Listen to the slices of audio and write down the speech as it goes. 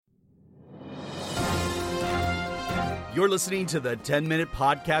You're listening to the 10-Minute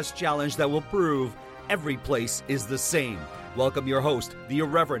Podcast Challenge that will prove every place is the same. Welcome your host, the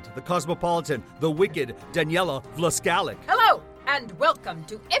irreverent, the cosmopolitan, the wicked, Daniela Vlaskalik. Hello, and welcome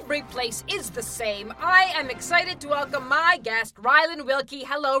to Every Place is the Same. I am excited to welcome my guest, Rylan Wilkie.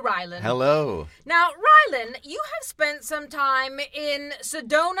 Hello, Rylan. Hello. Now, Rylan, you have spent some time in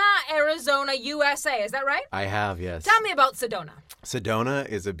Sedona, Arizona, USA. Is that right? I have, yes. Tell me about Sedona. Sedona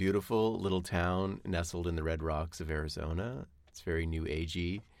is a beautiful little town nestled in the Red Rocks of Arizona. It's very new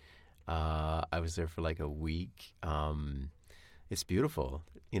agey. I was there for like a week. It's beautiful,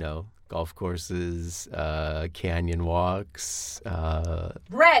 golf courses, canyon walks.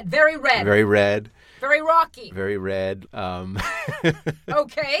 Red, very red. Very red. Very rocky. Very red.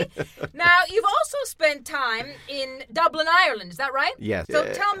 Okay. Now, you've also spent time in Dublin, Ireland. Is that right? Yes.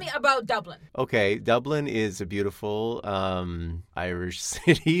 So tell me about Dublin. Okay. Dublin is a beautiful Irish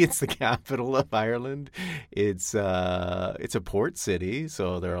city. It's the capital of Ireland. It's a port city,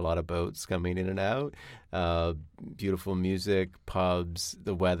 so there are a lot of boats coming in and out. Beautiful music, pubs.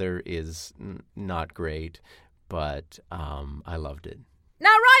 The weather is not great, but I loved it.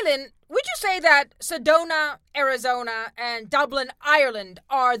 Now, Rylan, would you say that Sedona, Arizona, and Dublin, Ireland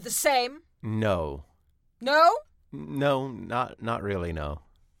are the same? No. No? No, not really, no.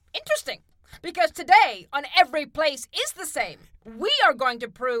 Interesting. Because today, on Every Place is the Same, we are going to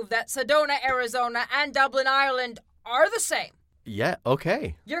prove that Sedona, Arizona, and Dublin, Ireland are the same. Yeah,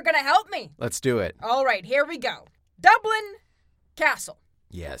 okay. You're going to help me. Let's do it. All right, here we go. Dublin Castle.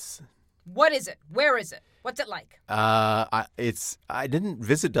 Yes. What is it? Where is it? What's it like? I didn't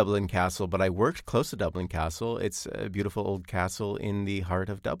visit Dublin Castle, but I worked close to Dublin Castle. It's a beautiful old castle in the heart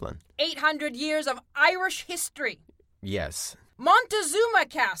of Dublin. 800 years of Irish history. Yes. Montezuma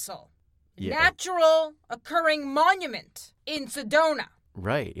Castle. Yeah. Natural occurring monument in Sedona.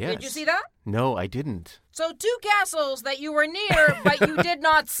 Right, yes. Did you see that? No, I didn't. So 2 castles that you were near, but you did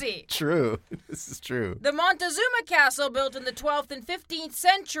not see. True. This is true. The Montezuma Castle, built in the 12th and 15th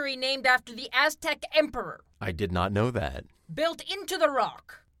century, named after the Aztec emperor. I did not know that. Built into the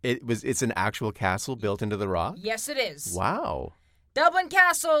rock. It's an actual castle built into the rock? Yes, it is. Wow. Dublin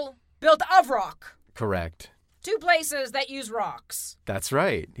Castle, built of rock. Correct. 2 places that use rocks. That's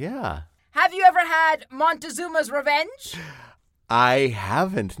right, yeah. Have you ever had Montezuma's revenge? I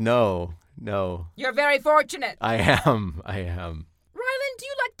haven't, no. You're very fortunate. I am. Rylan, do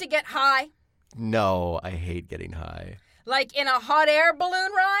you like to get high? No, I hate getting high. Like in a hot air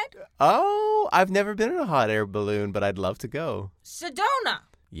balloon ride? Oh, I've never been in a hot air balloon, but I'd love to go. Sedona.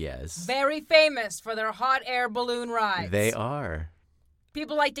 Yes. Very famous for their hot air balloon rides. They are.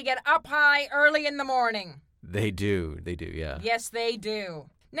 People like to get up high early in the morning. They do, yeah. Yes, they do.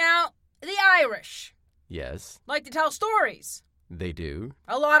 Now, the Irish Yes, like to tell stories. they do.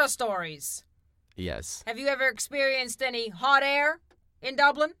 A lot of stories. Yes. Have you ever experienced any hot air in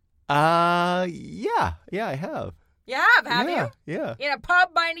Dublin? Yeah, I have. You have you? Yeah. In a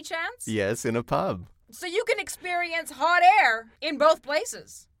pub by any chance? Yes, in a pub. So you can experience hot air in both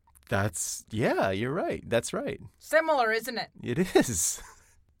places. You're right. That's right. Similar, isn't it? It is.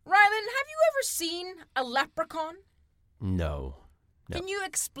 Rylan, have you ever seen a leprechaun? No. Can you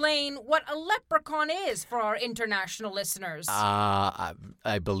explain what a leprechaun is for our international listeners? I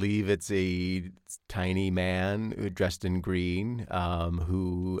believe it's a tiny man dressed in green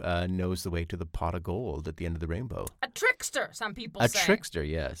who knows the way to the pot of gold at the end of the rainbow. A trickster, some people say. A trickster,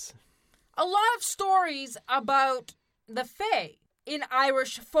 yes. A lot of stories about the Fae in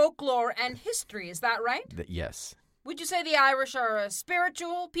Irish folklore and history, is that right? Yes. Would you say the Irish are a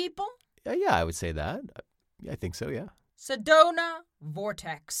spiritual people? Yeah, I would say that. I think so, yeah. Sedona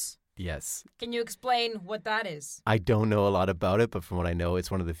Vortex. Yes. Can you explain what that is? I don't know a lot about it, but from what I know, it's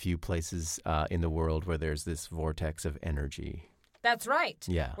one of the few places in the world where there's this vortex of energy. That's right.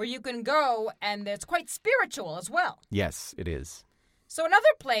 Yeah. Where you can go, and it's quite spiritual as well. Yes, it is. So another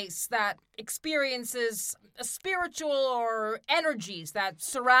place that experiences a spiritual or energies that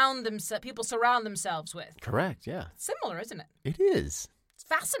people surround themselves with. Correct, yeah. Similar, isn't it? It is. It's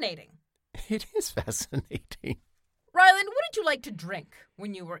fascinating. It is fascinating. Rylan, what did you like to drink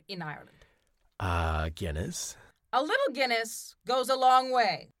when you were in Ireland? Guinness. A little Guinness goes a long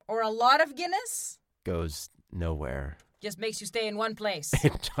way. Or a lot of Guinness Goes nowhere. just makes you stay in one place.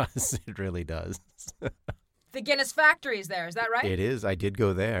 It does. It really does. The Guinness factory is there, is that right? It is. I did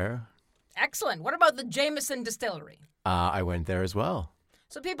go there. Excellent. What about the Jameson Distillery? I went there as well.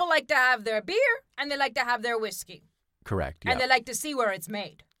 So people like to have their beer and they like to have their whiskey. Correct, yeah. And they like to see where it's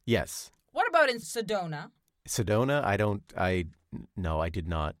made. Yes. What about in Sedona? Sedona, I did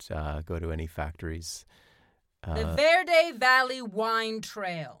not go to any factories. The Verde Valley Wine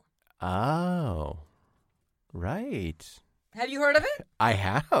Trail. Oh. Right. Have you heard of it? I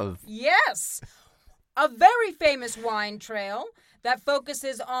have. Yes. A very famous wine trail that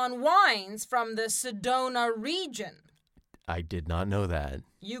focuses on wines from the Sedona region. I did not know that.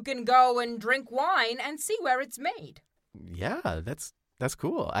 You can go and drink wine and see where it's made. Yeah, that's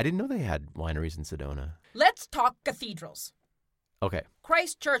cool. I didn't know they had wineries in Sedona. Let's talk cathedrals. Okay.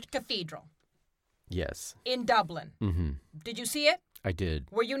 Christchurch Cathedral Yes. in Dublin. Mm-hmm. Did you see it? I did.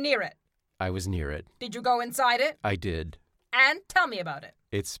 Were you near it? I was near it. Did you go inside it? I did. And tell me about it.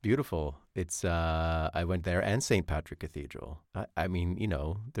 It's beautiful. It's I went there, and St. Patrick Cathedral. I mean,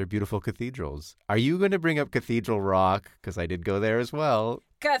 they're beautiful cathedrals. Are you going to bring up Cathedral Rock? Because I did go there as well.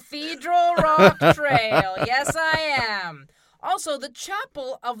 Cathedral Rock Trail. Yes, I am. Also, the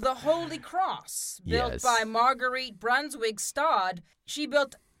Chapel of the Holy Cross, built Yes. by Marguerite Brunswick Stodd. She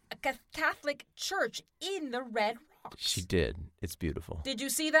built a Catholic church in the Red Rocks. She did. It's beautiful. Did you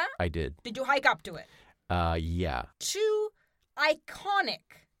see that? I did. Did you hike up to it? Yeah. 2 iconic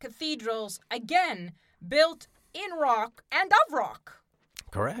cathedrals, again, built in rock and of rock.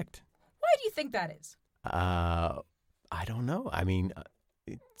 Correct. Why do you think that is? I don't know. I mean,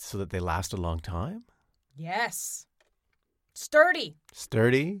 so that they last a long time? Yes. Sturdy.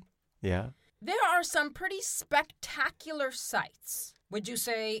 Sturdy? Yeah. There are some pretty spectacular sights, would you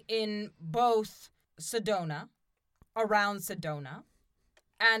say, in both Sedona, around Sedona,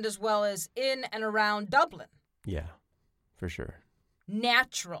 and as well as in and around Dublin. Yeah, for sure.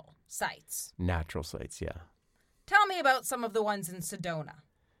 Natural sights. Natural sites, yeah. Tell me about some of the ones in Sedona.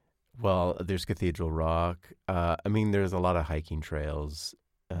 Well, there's Cathedral Rock. There's a lot of hiking trails.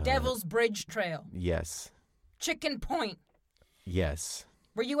 Devil's Bridge Trail. Yes. Chicken Point. Yes.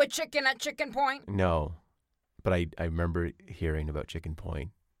 Were you a chicken at Chicken Point? No. But I remember hearing about Chicken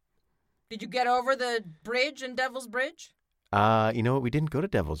Point. Did you get over the bridge in Devil's Bridge? You know what? We didn't go to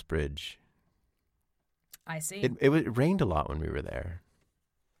Devil's Bridge. I see. It rained a lot when we were there.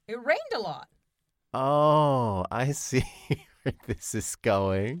 It rained a lot. Oh, I see where this is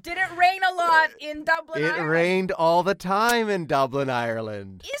going. Did it rain a lot in Dublin, It Ireland? rained all the time in Dublin,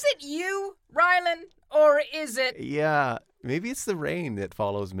 Ireland. Is it you, Rylan, or is it... Yeah, maybe it's the rain that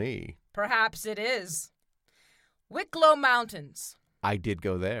follows me. Perhaps it is. Wicklow Mountains. I did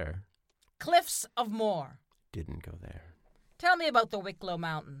go there. Cliffs of Moher. Didn't go there. Tell me about the Wicklow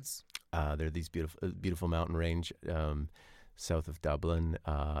Mountains. There are these beautiful mountain range south of Dublin.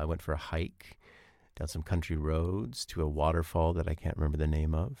 I went for a hike down some country roads to a waterfall that I can't remember the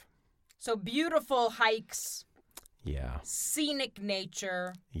name of. So beautiful hikes, Yeah. scenic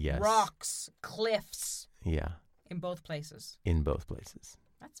nature, Yes. rocks, cliffs Yeah. in both places. In both places.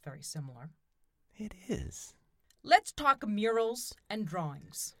 That's very similar. It is. Let's talk murals and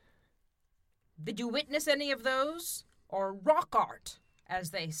drawings. Did you witness any of those? Or rock art,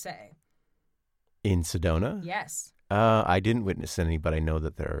 as they say? In Sedona? Yes, I didn't witness any, but I know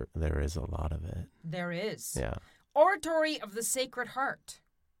that there is a lot of it. there is. Yeah. Oratory of the Sacred Heart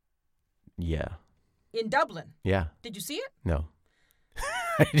Yeah. in Dublin. Yeah. Did you see it? No.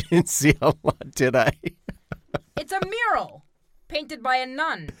 I didn't see a lot, did I? It's a mural painted by a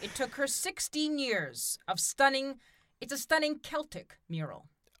nun. It took her 16 years of stunning. It's a stunning Celtic mural.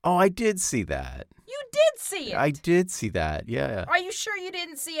 Oh, I did see that. You did see it. I did see that. Yeah. Are you sure you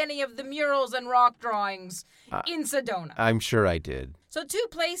didn't see any of the murals and rock drawings in Sedona? I'm sure I did. So 2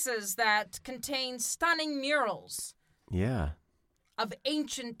 places that contain stunning murals Yeah. of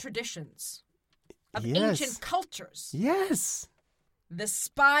ancient traditions, of Yes. ancient cultures. Yes. The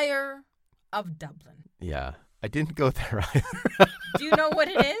Spire of Dublin. Yeah. I didn't go there either. Do you know what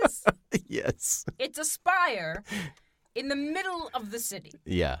it is? Yes. It's a spire in the middle of the city.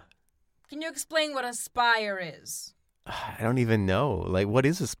 Yeah. Can you explain what a spire is? I don't even know. Like, what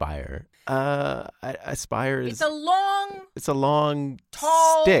is a spire? A spire is... It's a a long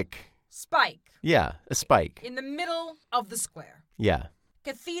tall stick. spike Yeah, a spike. in the middle of the square. Yeah.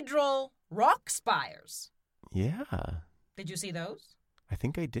 Cathedral rock spires. Yeah. Did you see those? I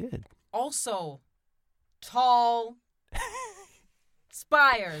think I did. Also, tall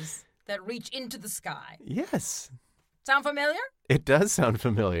spires that reach into the sky. Yes. Sound familiar? It does sound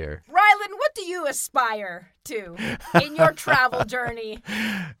familiar. Rylan, what do you aspire to in your travel journey?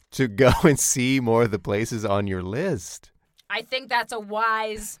 To go and see more of the places on your list. I think that's a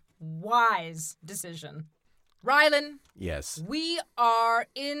wise decision. Rylan, Yes. we are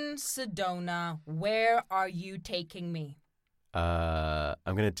in Sedona. Where are you taking me? I'm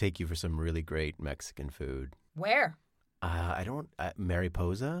going to take you for some really great Mexican food. Where?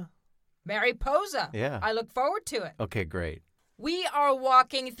 Mariposa? Mariposa. Yeah. I look forward to it. Okay, great. We are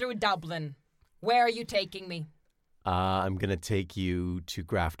walking through Dublin. Where are you taking me? I'm going to take you to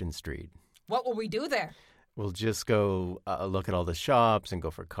Grafton Street. What will we do there? We'll just go look at all the shops and go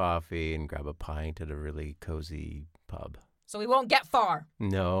for coffee and grab a pint at a really cozy pub. So we won't get far.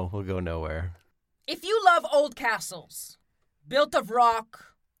 No, we'll go nowhere. If you love old castles, built of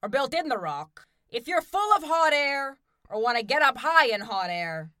rock or built in the rock, if you're full of hot air or want to get up high in hot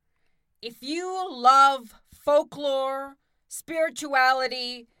air, if you love folklore,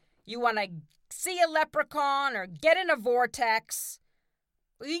 spirituality, you want to see a leprechaun or get in a vortex,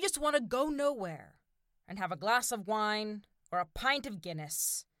 or you just want to go nowhere and have a glass of wine or a pint of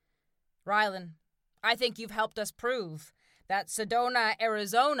Guinness, Rylan, I think you've helped us prove that Sedona,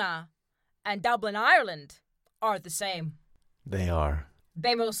 Arizona, and Dublin, Ireland are the same. They are.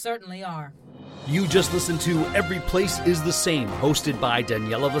 They most certainly are. You just listened to Every Place is the Same, hosted by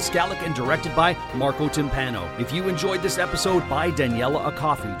Daniela Vlaskalik and directed by Marco Timpano. If you enjoyed this episode, buy Daniela a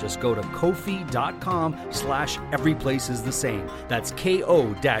coffee. Just go to ko-fi.com/everyplaceisthesame. That's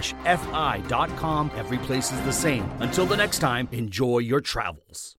ko-fi.com. Every Place is the Same. Until the next time, enjoy your travels.